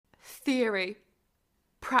theory,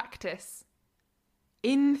 practice.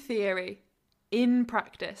 In theory, in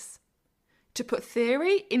practice. To put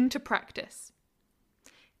theory into practice.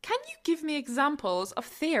 Can you give me examples of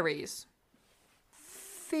theories?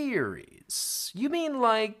 Theories? You mean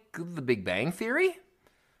like the Big Bang Theory?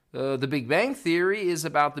 The Big Bang Theory is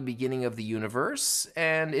about the beginning of the universe,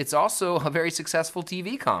 and it's also a very successful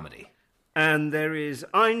TV comedy. And there is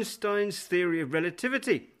Einstein's theory of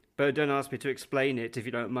relativity, but don't ask me to explain it if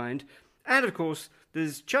you don't mind. And of course,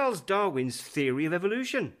 there's Charles Darwin's theory of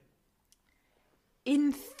evolution.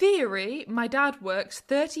 In theory, my dad works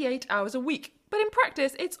 38 hours a week, but in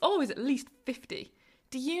practice, it's always at least 50.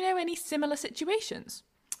 Do you know any similar situations?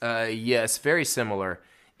 Yes, very similar.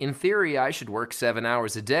 In theory, I should work 7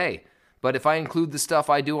 hours a day, but if I include the stuff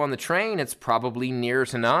I do on the train, it's probably nearer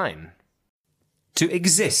to 9. To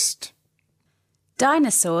exist.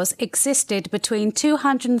 Dinosaurs existed between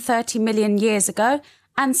 230 million years ago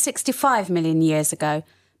and 65 million years ago,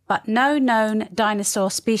 but no known dinosaur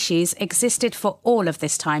species existed for all of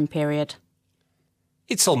this time period.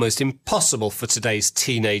 It's almost impossible for today's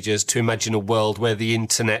teenagers to imagine a world where the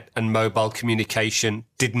internet and mobile communication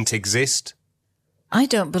didn't exist. I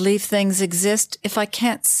don't believe things exist if I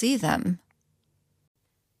can't see them.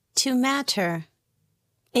 To matter.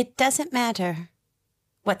 It doesn't matter.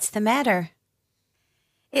 What's the matter?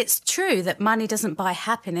 It's true that money doesn't buy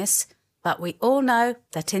happiness, but we all know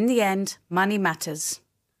that in the end, money matters.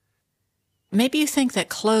 Maybe you think that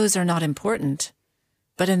clothes are not important,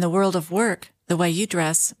 but in the world of work, the way you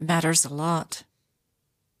dress matters a lot.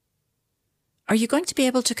 Are you going to be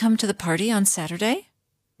able to come to the party on Saturday?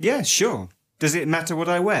 Yeah, sure. Does it matter what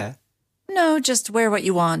I wear? No, just wear what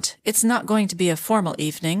you want. It's not going to be a formal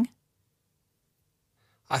evening.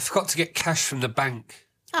 I forgot to get cash from the bank.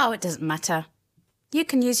 Oh, it doesn't matter. You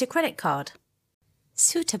can use your credit card.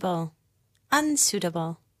 Suitable.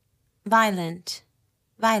 Unsuitable. Violent.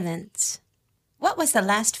 Violence. What was the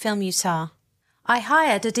last film you saw? I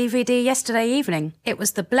hired a DVD yesterday evening. It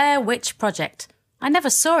was the Blair Witch Project. I never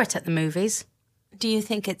saw it at the movies. Do you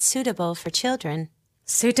think it's suitable for children?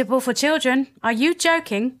 Suitable for children? Are you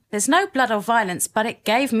joking? There's no blood or violence, but it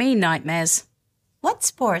gave me nightmares. What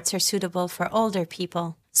sports are suitable for older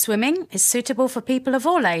people? Swimming is suitable for people of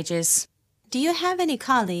all ages. Do you have any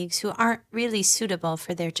colleagues who aren't really suitable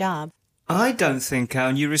for their job? I don't think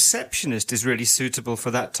our new receptionist is really suitable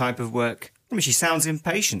for that type of work. I mean, she sounds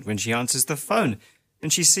impatient when she answers the phone,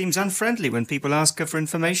 and she seems unfriendly when people ask her for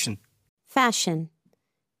information. Fashion.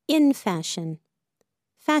 In fashion.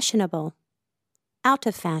 Fashionable. Out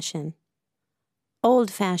of fashion.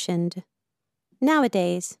 Old-fashioned.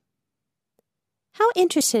 Nowadays. How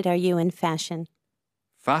interested are you in fashion?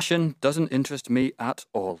 Fashion doesn't interest me at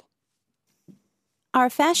all. Are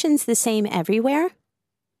fashions the same everywhere?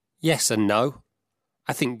 Yes and no.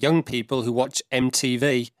 I think young people who watch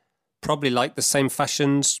MTV probably like the same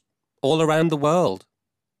fashions all around the world.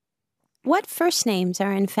 What first names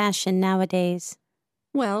are in fashion nowadays?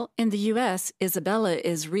 Well, in the U.S., Isabella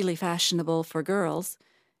is really fashionable for girls,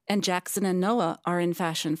 and Jackson and Noah are in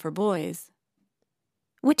fashion for boys.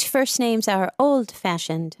 Which first names are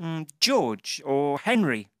old-fashioned? George or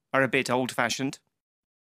Henry are a bit old-fashioned.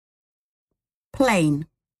 Plain.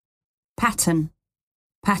 Pattern.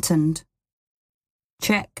 Patterned.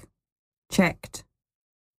 Check. Checked.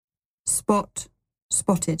 Spot.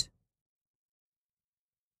 Spotted.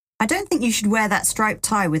 I don't think you should wear that striped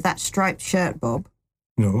tie with that striped shirt, Bob.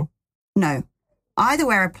 No? No. Either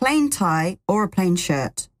wear a plain tie or a plain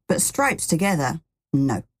shirt, but stripes together,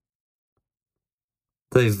 no.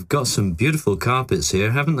 They've got some beautiful carpets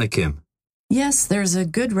here, haven't they, Kim? Yes, there's a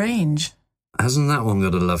good range. Hasn't that one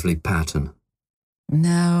got a lovely pattern?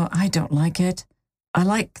 No, I don't like it. I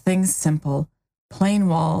like things simple. Plain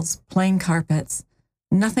walls, plain carpets,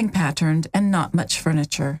 nothing patterned, and not much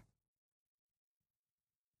furniture.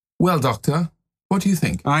 Well, Doctor, what do you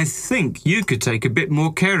think? I think you could take a bit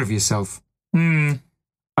more care of yourself. I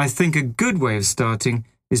think a good way of starting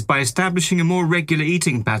is by establishing a more regular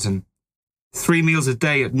eating pattern. 3 meals a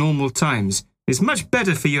day at normal times is much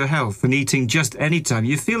better for your health than eating just any time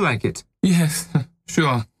you feel like it. Yes,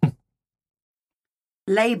 sure.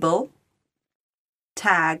 Label.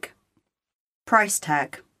 Tag. Price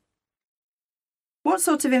tag. What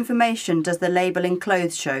sort of information does the label in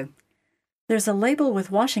clothes show? There's a label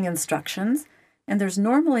with washing instructions, and there's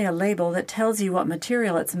normally a label that tells you what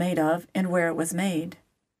material it's made of and where it was made.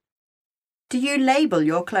 Do you label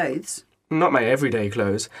your clothes? Not my everyday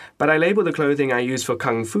clothes, but I label the clothing I use for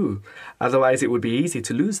kung fu. Otherwise, it would be easy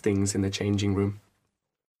to lose things in the changing room.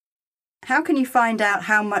 How can you find out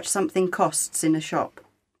how much something costs in a shop?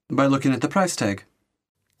 By looking at the price tag.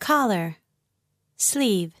 Collar.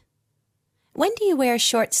 Sleeve. When do you wear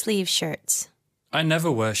short-sleeve shirts? I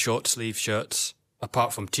never wear short-sleeve shirts,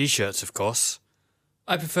 apart from T-shirts, of course.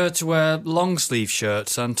 I prefer to wear long-sleeve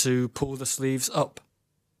shirts and to pull the sleeves up.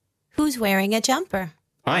 Who's wearing a jumper?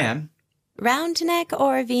 I am. Round neck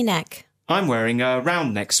or V-neck? I'm wearing a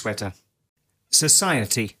round neck sweater.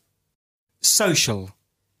 Society. Social.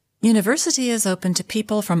 University is open to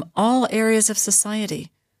people from all areas of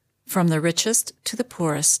society, from the richest to the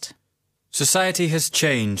poorest. Society has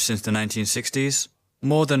changed since the 1960s,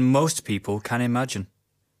 more than most people can imagine.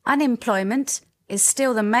 Unemployment is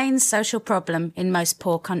still the main social problem in most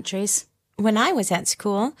poor countries. When I was at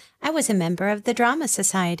school, I was a member of the Drama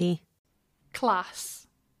Society. Class.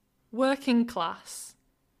 Working class.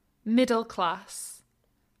 Middle class.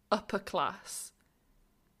 Upper class.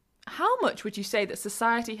 How much would you say that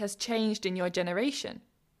society has changed in your generation?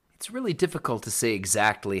 It's really difficult to say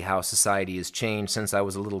exactly how society has changed since I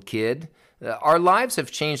was a little kid. Our lives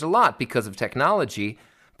have changed a lot because of technology,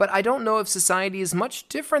 but I don't know if society is much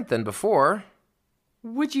different than before.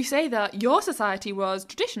 Would you say that your society was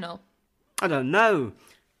traditional? I don't know.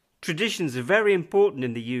 Traditions are very important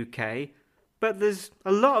in the UK, but there's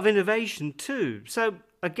a lot of innovation too. So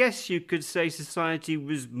I guess you could say society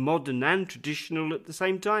was modern and traditional at the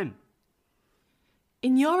same time.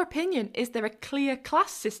 In your opinion, is there a clear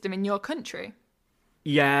class system in your country?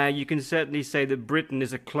 Yeah, you can certainly say that Britain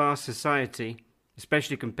is a class society,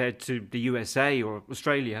 especially compared to the USA or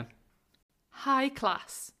Australia. High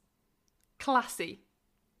class. Classy.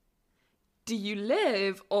 Do you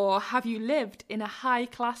live or have you lived in a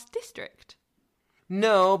high-class district?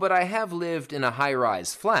 No, but I have lived in a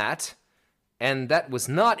high-rise flat, and that was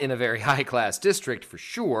not in a very high-class district for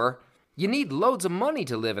sure. You need loads of money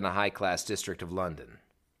to live in a high-class district of London.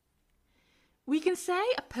 We can say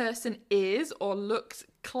a person is or looks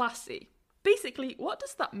classy. Basically, what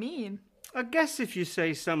does that mean? I guess if you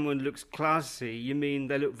say someone looks classy, you mean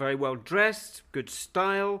they look very well dressed, good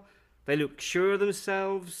style, they look sure of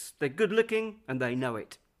themselves, they're good looking, and they know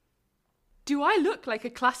it. Do I look like a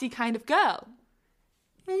classy kind of girl?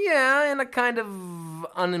 Yeah, in a kind of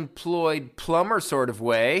unemployed plumber sort of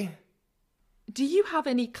way. Do you have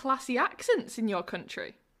any classy accents in your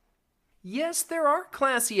country? Yes, there are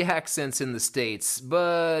classy accents in the States,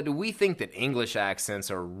 but we think that English accents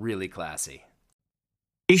are really classy.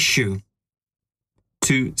 Issue.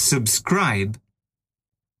 To subscribe.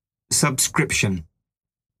 Subscription.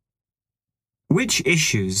 Which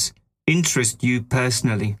issues interest you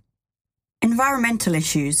personally? Environmental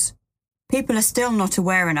issues. People are still not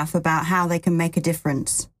aware enough about how they can make a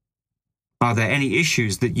difference. Are there any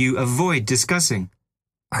issues that you avoid discussing?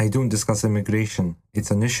 I don't discuss immigration. It's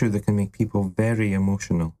an issue that can make people very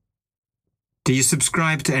emotional. Do you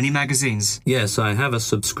subscribe to any magazines? Yes, I have a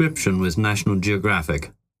subscription with National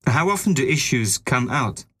Geographic. How often do issues come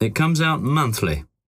out? It comes out monthly.